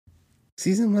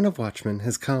Season 1 of Watchmen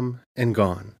has come and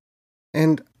gone,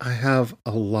 and I have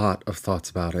a lot of thoughts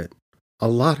about it. A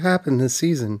lot happened this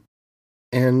season,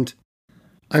 and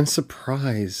I'm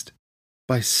surprised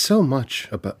by so much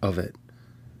of it.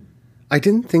 I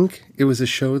didn't think it was a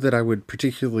show that I would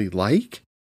particularly like,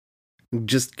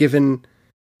 just given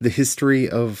the history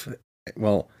of,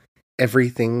 well,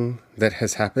 everything that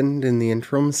has happened in the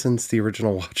interim since the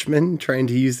original Watchmen trying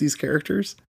to use these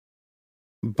characters.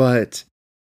 But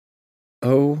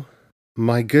oh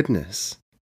my goodness,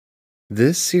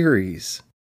 this series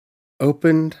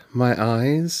opened my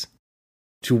eyes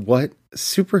to what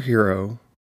superhero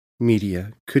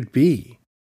media could be.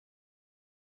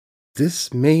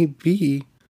 This may be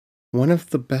one of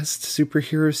the best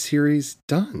superhero series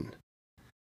done.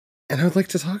 And I would like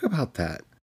to talk about that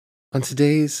on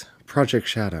today's Project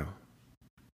Shadow.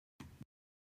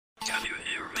 Can you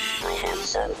hear me? I have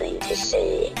something to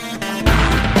say.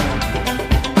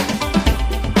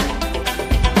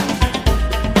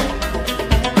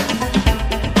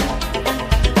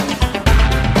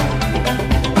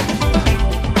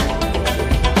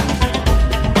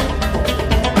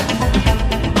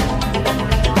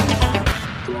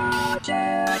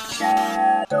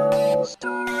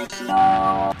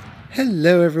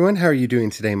 Hello everyone, how are you doing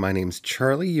today? My name's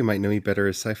Charlie. You might know me better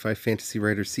as sci-fi fantasy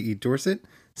writer C.E. Dorset,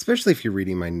 especially if you're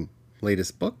reading my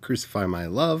latest book, Crucify My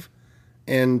Love.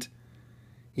 And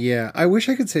yeah, I wish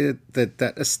I could say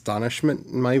that astonishment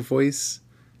in my voice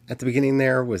at the beginning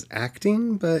there was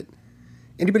acting, but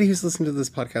anybody who's listened to this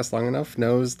podcast long enough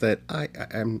knows that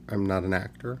I'm not an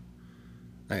actor.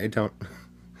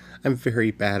 I'm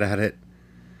very bad at it.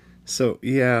 So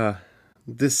yeah,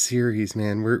 this series,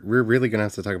 man, we're really going to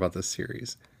have to talk about this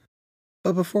series.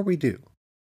 But before we do,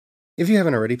 if you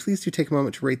haven't already, please do take a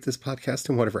moment to rate this podcast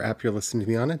in whatever app you're listening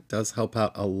to me on. It does help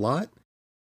out a lot.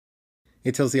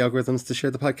 It tells the algorithms to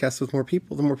share the podcast with more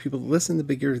people. The more people that listen, the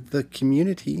bigger the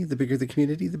community. The bigger the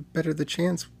community, the better the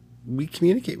chance we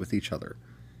communicate with each other.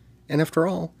 And after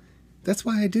all, that's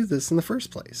why I do this in the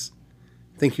first place.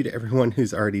 Thank you to everyone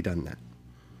who's already done that.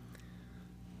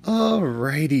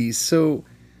 Alrighty, so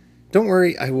don't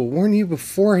worry, I will warn you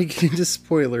before I get into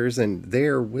spoilers, and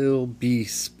there will be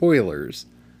spoilers.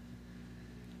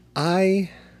 I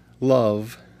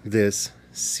love this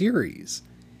series,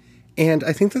 and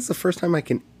I think that's the first time I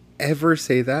can ever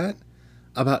say that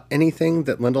about anything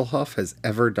that Lindelof has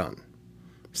ever done.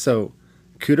 So,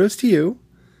 kudos to you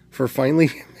for finally,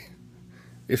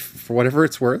 for whatever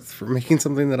it's worth, for making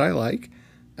something that I like.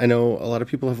 I know a lot of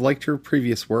people have liked your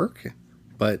previous work,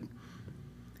 but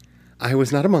I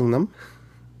was not among them.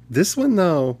 This one,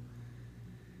 though,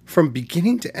 from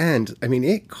beginning to end, I mean,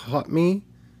 it caught me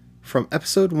from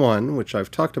episode 1, which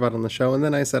I've talked about on the show, and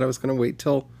then I said I was going to wait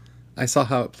till I saw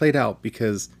how it played out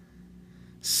because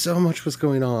so much was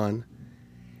going on.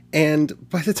 And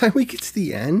by the time we get to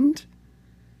the end,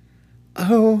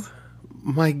 oh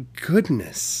my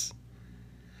goodness.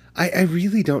 I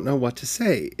really don't know what to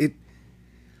say.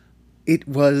 It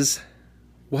was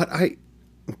what I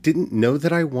didn't know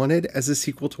that I wanted as a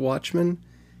sequel to Watchmen,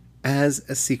 as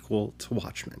a sequel to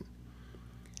Watchmen.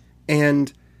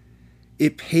 And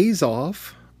it pays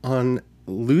off on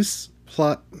loose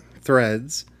plot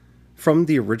threads from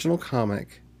the original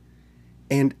comic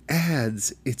and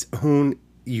adds its own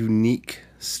unique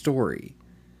story.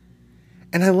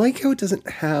 And I like how it doesn't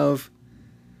have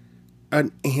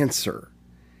an answer.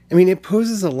 I mean, it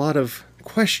poses a lot of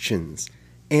questions,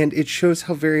 and it shows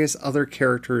how various other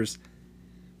characters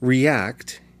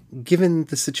react given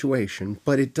the situation,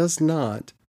 but it does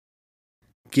not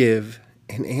give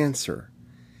an answer.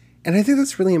 And I think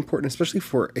that's really important, especially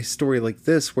for a story like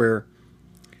this, where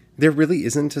there really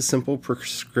isn't a simple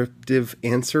prescriptive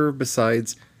answer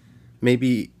besides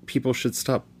maybe people should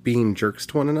stop being jerks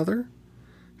to one another.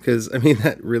 Because, I mean,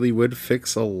 that really would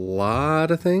fix a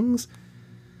lot of things.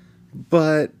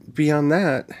 But beyond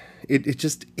that, it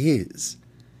just is.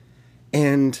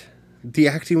 And the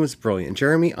acting was brilliant.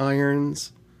 Jeremy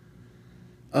Irons.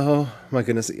 Oh my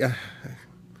goodness.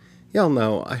 Y'all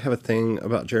know I have a thing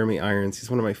about Jeremy Irons. He's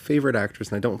one of my favorite actors,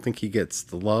 and I don't think he gets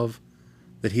the love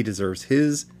that he deserves.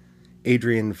 His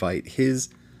Adrian Veidt, his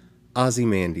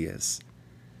Ozymandias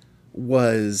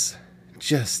was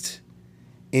just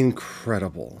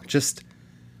incredible. Just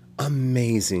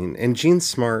amazing. And Jean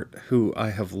Smart, who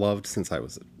I have loved since I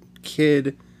was a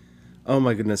kid. Oh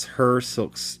my goodness. Her,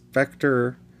 Silk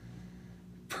Spectre.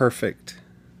 Perfect.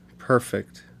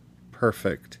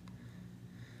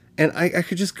 And I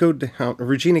could just go down.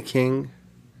 Regina King,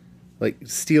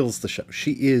 steals the show.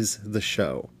 She is the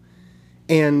show.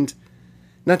 And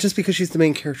not just because she's the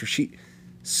main character.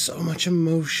 So much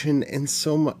emotion and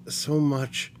so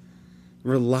much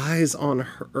relies on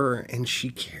her, and she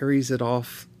carries it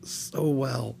off so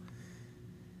well.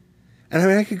 And I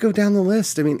mean, I could go down the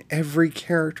list. I mean, every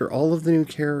character, all of the new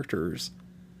characters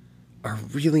are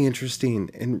really interesting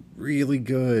and really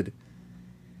good.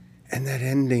 And that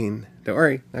ending, don't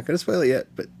worry, not going to spoil it yet,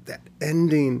 but that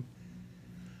ending,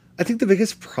 I think the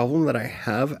biggest problem that I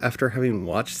have after having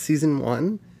watched season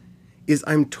 1 is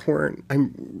I'm torn.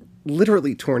 I'm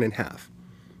literally torn in half.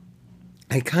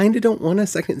 I kind of don't want a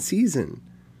second season,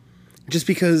 just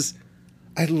because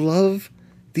I love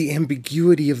the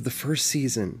ambiguity of the first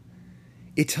season.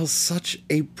 It tells such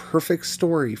a perfect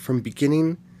story from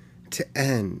beginning to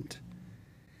end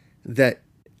that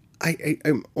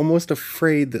I'm almost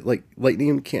afraid that, like,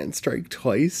 lightning can't strike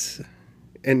twice,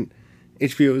 and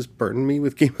HBO's burned me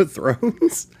with Game of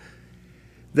Thrones,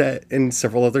 that, and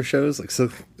several other shows like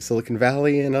Silicon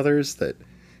Valley and others that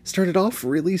started off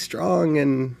really strong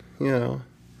and,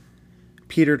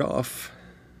 petered off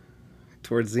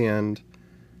towards the end.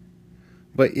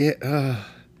 But yeah,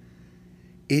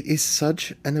 it is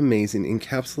such an amazing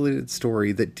encapsulated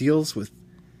story that deals with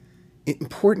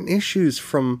important issues,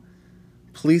 from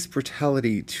police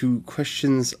brutality to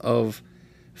questions of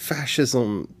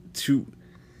fascism to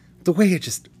the way it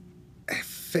just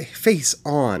face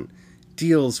on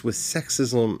deals with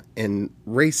sexism and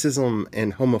racism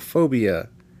and homophobia.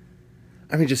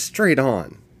 I mean, just straight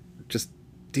on, just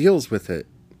deals with it.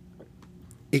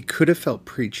 It could have felt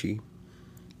preachy.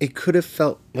 It could have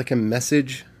felt like a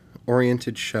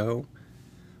message-oriented show,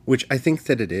 which I think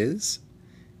that it is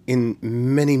in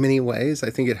many, many ways. I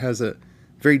think it has a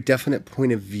very definite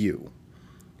point of view,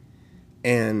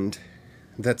 and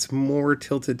that's more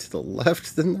tilted to the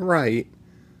left than the right,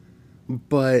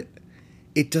 but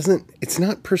it's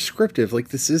not prescriptive. Like,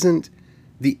 this isn't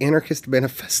the anarchist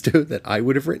manifesto that I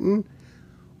would have written,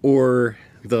 or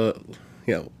the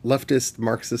leftist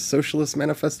Marxist socialist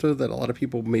manifesto that a lot of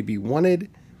people maybe wanted,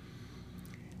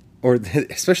 or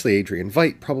especially Adrian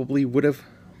Veidt probably would have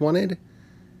wanted,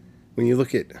 when you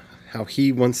look at how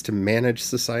he wants to manage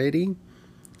society.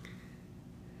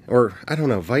 Or, I don't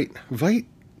know, Veidt,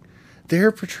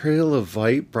 their portrayal of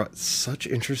Veidt brought such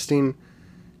interesting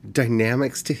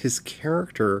dynamics to his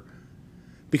character,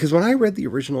 because when I read the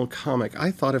original comic,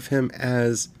 I thought of him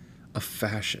as a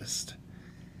fascist.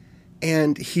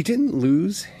 And he didn't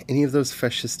lose any of those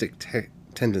fascistic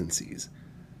tendencies.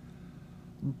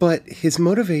 But his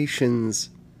motivations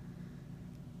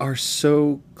are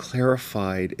so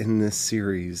clarified in this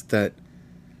series that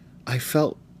I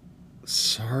felt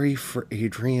sorry for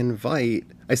Adrian Veidt.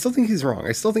 I still think he's wrong.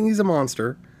 I still think he's a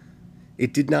monster.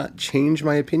 It did not change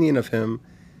my opinion of him.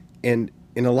 And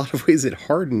in a lot of ways, it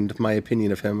hardened my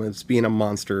opinion of him as being a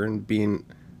monster and being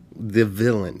the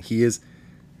villain. He is,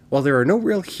 while there are no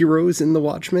real heroes in the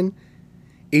Watchmen,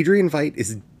 Adrian Veidt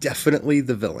is definitely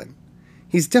the villain.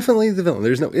 He's definitely the villain.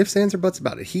 There's no ifs, ands, or buts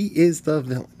about it. He is the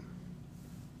villain.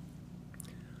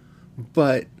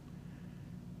 But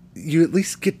you at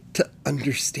least get to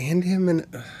understand him, and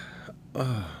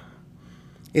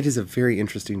it is a very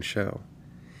interesting show.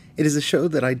 It is a show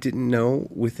that I didn't know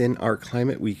within our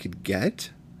climate we could get,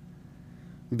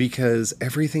 because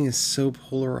everything is so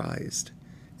polarized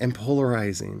and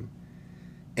polarizing.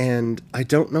 And I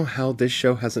don't know how this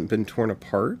show hasn't been torn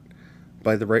apart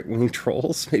by the right-wing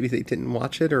trolls. Maybe they didn't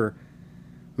watch it, or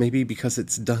maybe because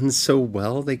it's done so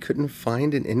well they couldn't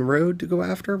find an inroad to go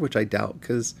after, which I doubt,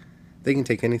 because they can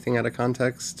take anything out of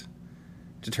context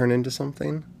to turn into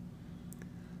something.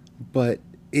 But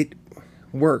it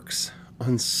works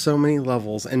on so many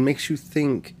levels and makes you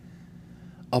think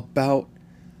about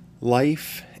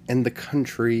life and the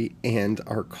country and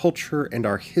our culture and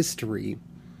our history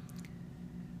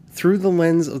through the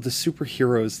lens of the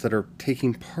superheroes that are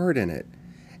taking part in it,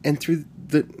 and through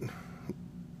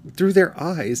their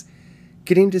eyes,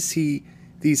 getting to see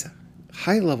these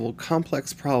high-level,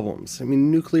 complex problems. I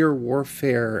mean, nuclear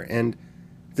warfare and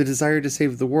the desire to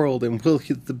save the world, and will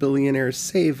the billionaires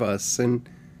save us, and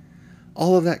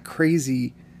all of that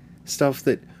crazy stuff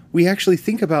that we actually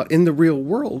think about in the real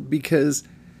world, because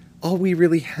all we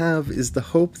really have is the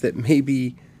hope that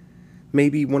maybe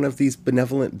one of these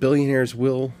benevolent billionaires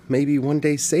will maybe one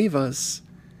day save us,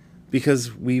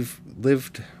 because we've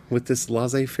lived with this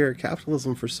laissez-faire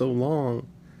capitalism for so long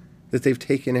that they've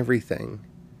taken everything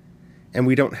and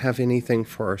we don't have anything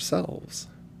for ourselves.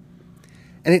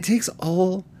 And it takes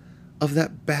all of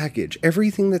that baggage,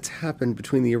 everything that's happened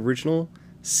between the original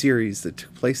series that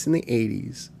took place in the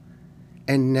 80s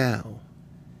and now,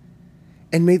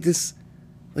 and made this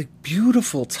like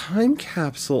beautiful time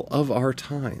capsule of our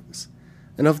times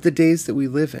and of the days that we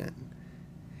live in.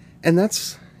 And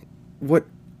that's what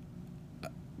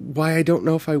why I don't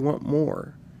know if I want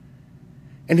more.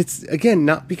 And it's, again,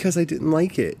 not because I didn't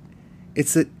like it.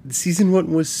 It's that season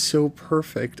 1 was so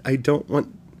perfect. I don't know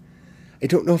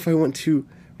if I want to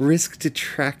risk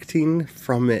detracting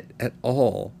from it at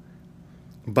all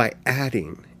by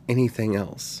adding anything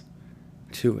else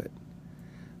to it.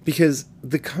 Because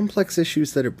the complex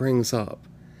issues that it brings up,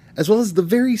 as well as the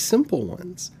very simple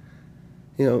ones,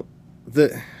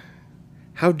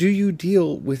 how do you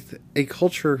deal with a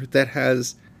culture that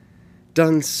has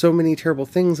done so many terrible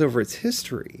things over its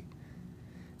history?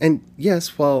 And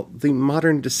yes, while the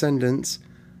modern descendants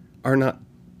are not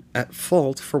at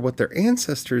fault for what their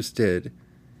ancestors did,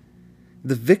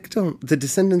 the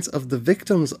descendants of the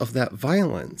victims of that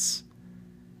violence,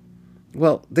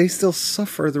 well, they still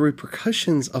suffer the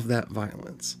repercussions of that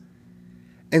violence.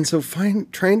 And so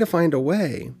trying to find a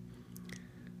way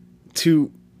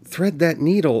to thread that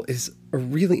needle is a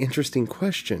really interesting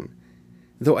question.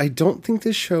 Though I don't think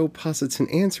this show posits an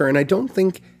answer, and I don't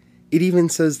think it even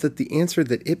says that the answer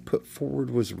that it put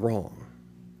forward was wrong.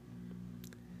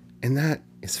 And that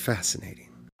is fascinating.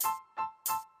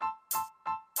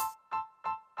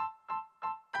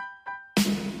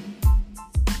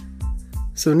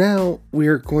 So now we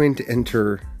are going to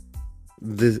enter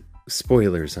the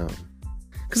spoiler zone.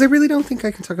 Because I really don't think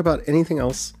I can talk about anything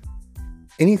else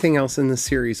in the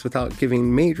series without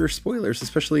giving major spoilers,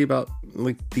 especially about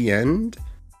the end.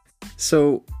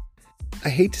 So I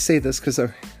hate to say this because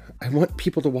I want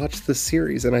people to watch this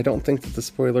series, and I don't think that the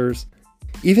spoilers,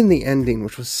 even the ending,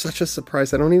 which was such a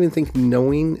surprise, I don't even think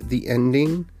knowing the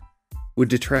ending would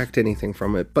detract anything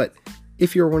from it. But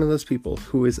if you're one of those people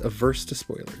who is averse to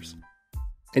spoilers,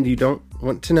 and you don't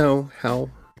want to know how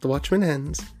The Watchmen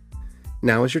ends,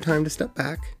 now is your time to step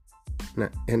back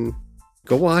and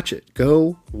go watch it.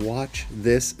 Go watch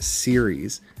this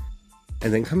series,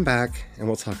 and then come back and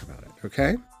we'll talk about it,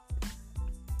 okay?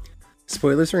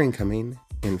 Spoilers are incoming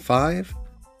in 5,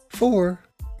 4,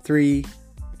 3,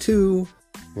 2,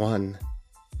 1.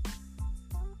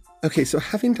 Okay, so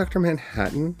having Dr.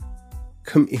 Manhattan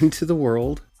come into the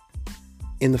world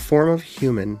in the form of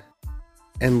human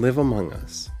and live among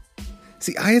us.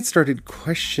 See, I had started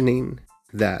questioning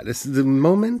that. It's the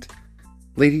moment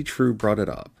Lady True brought it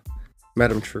up,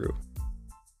 Madame True.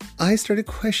 I started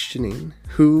questioning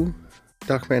who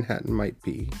Doc Manhattan might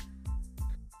be.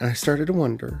 And I started to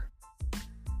wonder.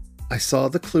 I saw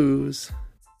the clues,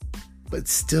 but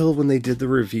still when they did the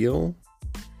reveal,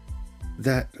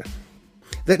 that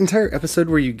entire episode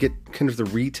where you get kind of the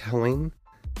retelling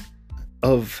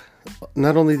of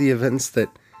not only the events that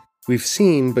we've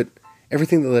seen, but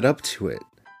everything that led up to it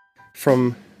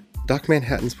from Doc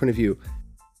Manhattan's point of view.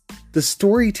 The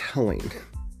storytelling.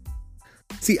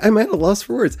 See, I'm at a loss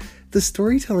for words. The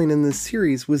storytelling in this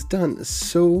series was done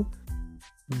so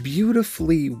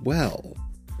beautifully well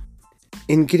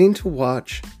in getting to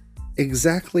watch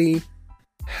exactly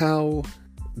how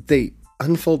they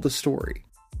unfold the story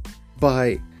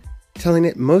by telling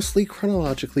it mostly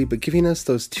chronologically, but giving us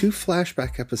those 2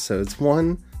 flashback episodes.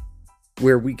 One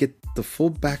where we get the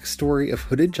full backstory of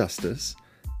Hooded Justice,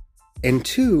 and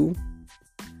 2,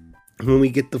 when we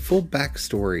get the full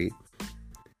backstory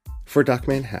for Doc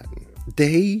Manhattan.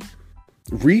 They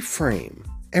reframe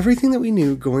everything that we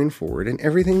knew going forward and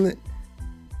everything that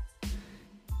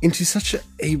into such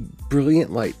a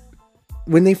brilliant light.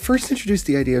 When they first introduced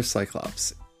the idea of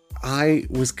Cyclops, I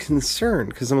was concerned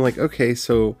because I'm like, okay,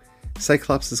 so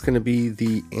Cyclops is going to be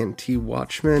the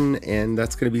anti-Watchmen, and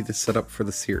that's going to be the setup for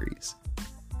the series.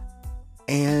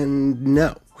 And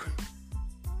no.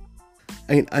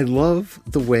 I love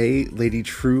the way Lady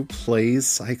True plays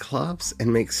Cyclops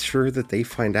and makes sure that they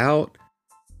find out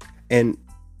and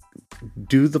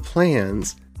do the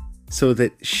plans so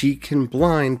that she can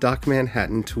blind Doc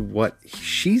Manhattan to what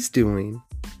she's doing,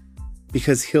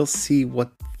 because he'll see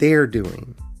what they're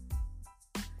doing.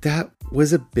 That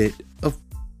was a bit of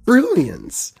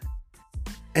brilliance.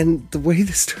 And the way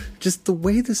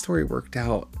the story worked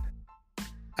out,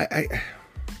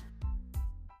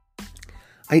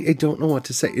 I don't know what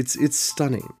to say. It's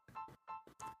stunning.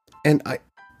 And I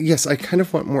kind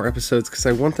of want more episodes because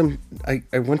I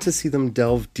want to see them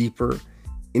delve deeper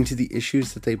into the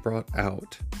issues that they brought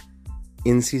out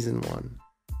in season 1.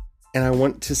 And I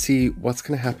want to see what's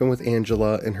going to happen with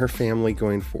Angela and her family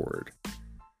going forward.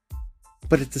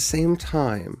 But at the same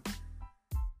time,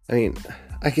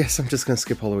 I guess I'm just going to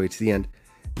skip all the way to the end.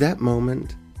 That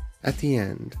moment at the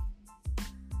end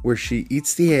where she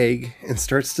eats the egg and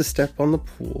starts to step on the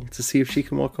pool to see if she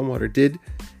can walk on water. Did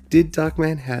Doc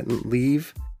Manhattan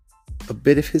leave a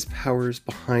bit of his powers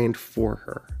behind for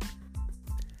her?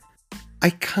 I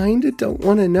kind of don't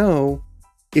want to know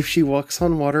if she walks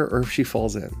on water or if she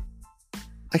falls in.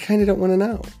 I kind of don't want to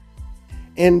know.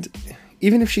 And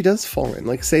even if she does fall in,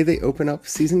 like say they open up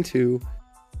season 2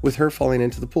 with her falling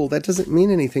into the pool, that doesn't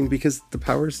mean anything because the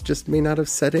powers just may not have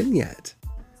set in yet.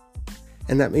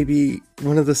 And that may be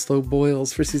one of the slow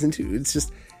boils for season 2.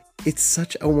 It's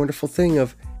such a wonderful thing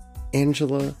of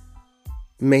Angela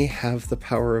may have the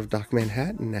power of Doc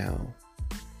Manhattan now.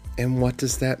 And what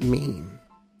does that mean?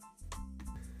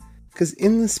 Because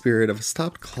in the spirit of a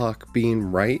stopped clock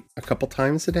being right a couple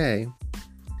times a day,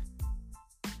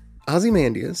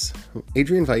 Ozymandias,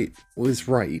 Adrian Veidt, was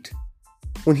right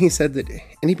when he said that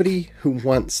anybody who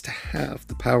wants to have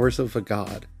the powers of a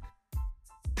god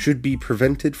should be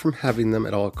prevented from having them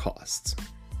at all costs.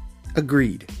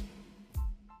 Agreed.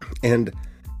 And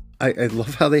I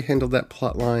love how they handled that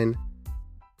plot line.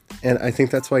 And I think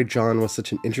that's why John was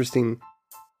such an interesting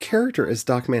character as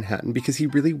Doc Manhattan, because he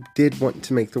really did want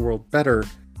to make the world better.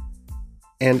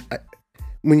 And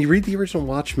when you read the original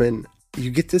Watchmen, you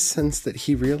get this sense that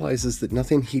he realizes that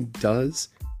nothing he does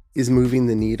is moving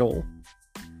the needle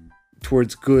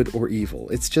towards good or evil.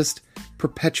 It's just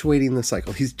perpetuating the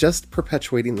cycle. He's just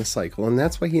perpetuating the cycle, and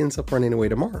that's why he ends up running away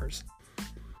to Mars.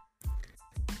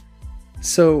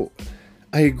 So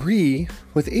I agree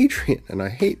with Adrian, and I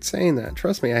hate saying that.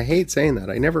 Trust me, I hate saying that.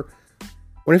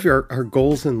 One of our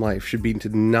goals in life should be to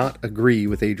not agree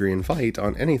with Adrian Veidt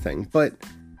on anything, but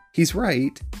he's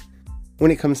right when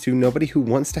it comes to nobody who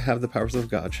wants to have the powers of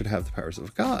God should have the powers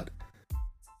of God.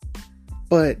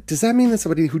 But does that mean that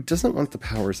somebody who doesn't want the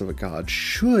powers of a god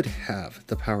should have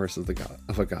the powers of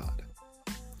a god?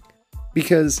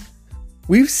 Because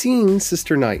we've seen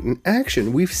Sister Night in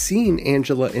action. We've seen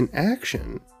Angela in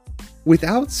action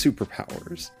without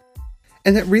superpowers.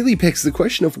 And that really begs the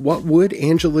question of what would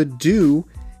Angela do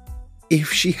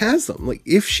if she has them? Like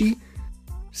if she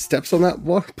steps on that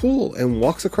pool and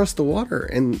walks across the water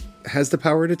and has the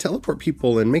power to teleport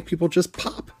people and make people just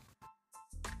pop.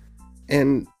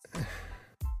 And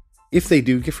if they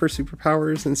do give her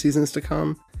superpowers in seasons to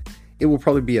come, it will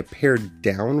probably be a pared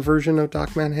down version of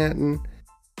Doc Manhattan,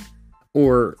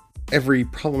 or every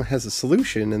problem has a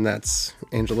solution, and that's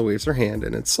Angela waves her hand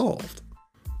and it's solved.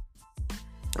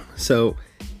 So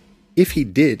if he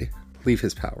did leave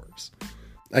his powers,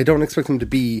 I don't expect him to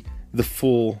be the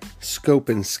full scope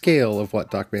and scale of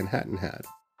what Doc Manhattan had.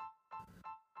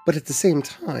 But at the same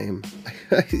time,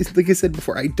 like I said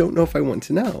before, I don't know if I want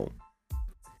to know.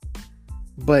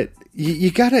 But you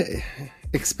gotta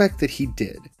expect that he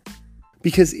did.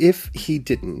 Because if he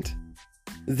didn't,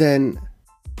 then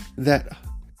that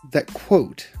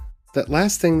quote, that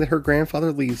last thing that her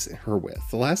grandfather leaves her with,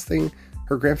 the last thing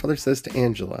her grandfather says to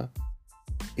Angela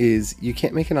is, "You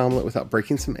can't make an omelet without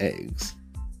breaking some eggs."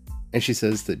 And she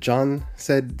says that John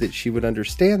said that she would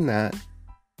understand that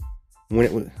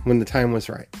when the time was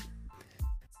right.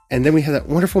 And then we have that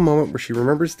wonderful moment where she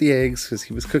remembers the eggs because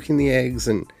he was cooking the eggs,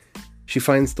 and she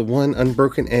finds the one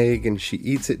unbroken egg and she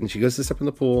eats it and she goes to step in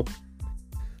the pool.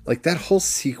 Like that whole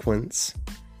sequence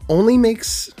only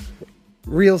makes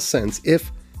real sense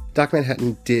if Doc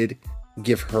Manhattan did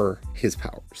give her his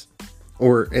powers,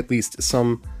 or at least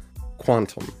some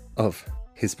quantum of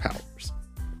his powers.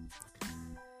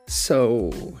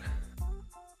 So,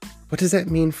 what does that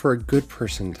mean for a good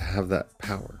person to have that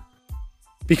power?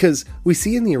 Because we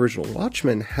see in the original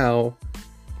Watchmen how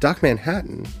Doc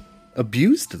Manhattan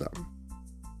abused them.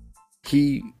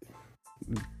 He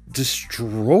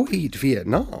destroyed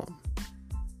Vietnam.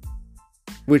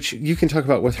 Which you can talk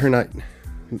about whether or not,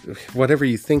 whatever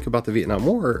you think about the Vietnam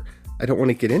War, I don't want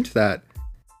to get into that.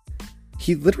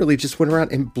 He literally just went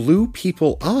around and blew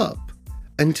people up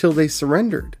until they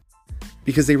surrendered,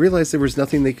 because they realized there was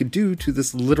nothing they could do to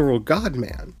this literal God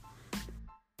man.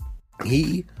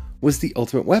 He was the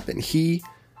ultimate weapon. He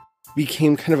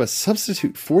became kind of a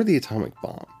substitute for the atomic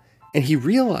bomb. And he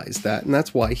realized that, and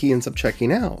that's why he ends up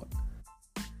checking out.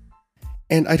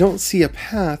 And I don't see a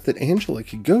path that Angela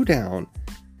could go down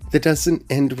that doesn't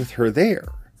end with her there.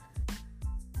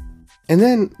 And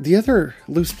then the other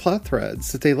loose plot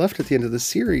threads that they left at the end of the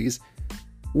series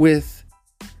with,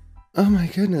 oh my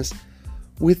goodness,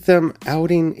 with them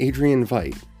outing Adrian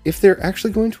Veidt. If they're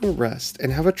actually going to arrest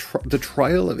and have the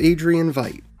trial of Adrian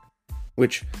Veidt,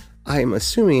 which I am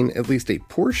assuming at least a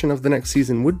portion of the next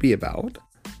season would be about,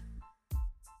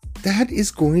 that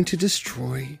is going to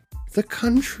destroy the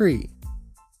country.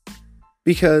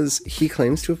 Because he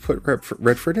claims to have put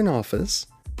Redford in office,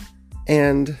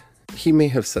 and he may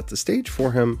have set the stage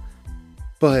for him,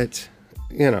 but,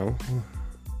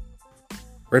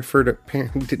 Redford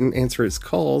apparently didn't answer his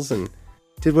calls and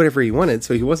did whatever he wanted,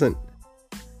 so he wasn't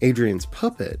Adrian's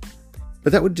puppet.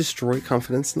 But that would destroy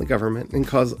confidence in the government and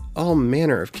cause all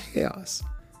manner of chaos.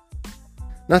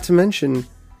 Not to mention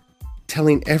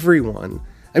telling everyone.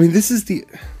 I mean, this is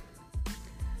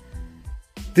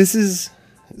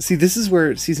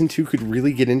where season 2 could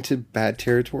really get into bad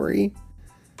territory,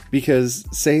 because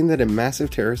saying that a massive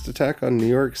terrorist attack on New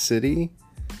York City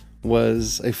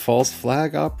was a false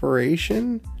flag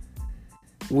operation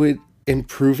and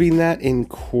proving that in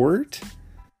court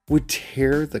would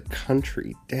tear the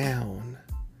country down.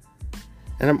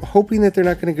 And I'm hoping that they're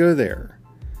not going to go there.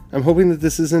 I'm hoping that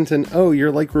this isn't an, oh,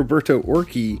 you're like Roberto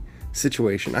Orci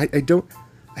situation. I don't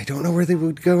know where they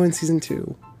would go in season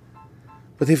 2.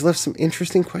 But they've left some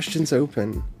interesting questions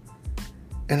open.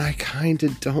 And I kind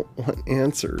of don't want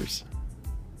answers.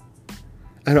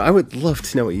 I know, I would love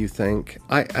to know what you think.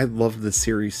 I love this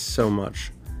series so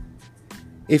much.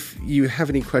 If you have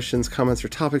any questions, comments, or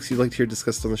topics you'd like to hear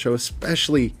discussed on the show,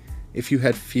 especially if you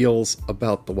had feels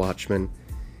about the Watchmen,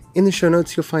 in the show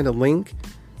notes you'll find a link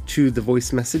to the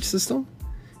voice message system.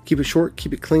 Keep it short,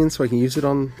 keep it clean so I can use it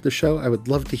on the show. I would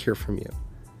love to hear from you.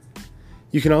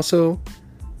 You can also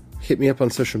hit me up on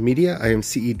social media. I am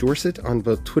CE Dorset on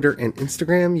both Twitter and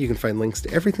Instagram. You can find links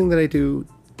to everything that I do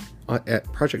at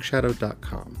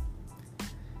projectshadow.com.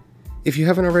 If you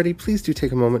haven't already, please do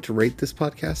take a moment to rate this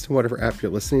podcast in whatever app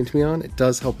you're listening to me on. It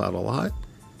does help out a lot.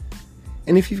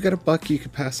 And if you've got $1 you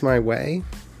could pass my way,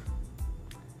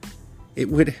 it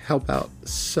would help out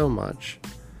so much.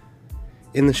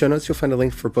 In the show notes, you'll find a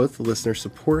link for both the listener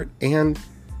support and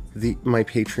my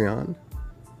Patreon.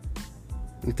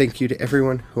 And thank you to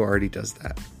everyone who already does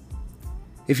that.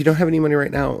 If you don't have any money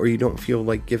right now, or you don't feel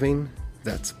like giving,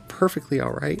 that's perfectly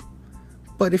all right.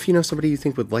 But if you know somebody you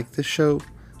think would like this show,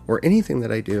 or anything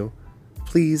that I do,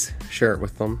 please share it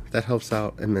with them. That helps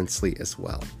out immensely as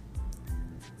well.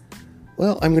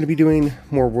 Well, I'm going to be doing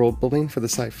more world building for the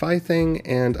sci-fi thing,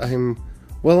 and I'm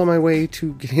well on my way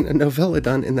to getting a novella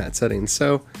done in that setting.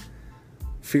 So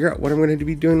figure out what I'm going to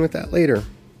be doing with that later.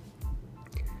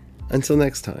 Until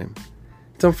next time,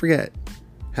 don't forget,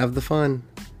 have the fun.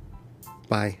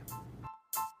 Bye.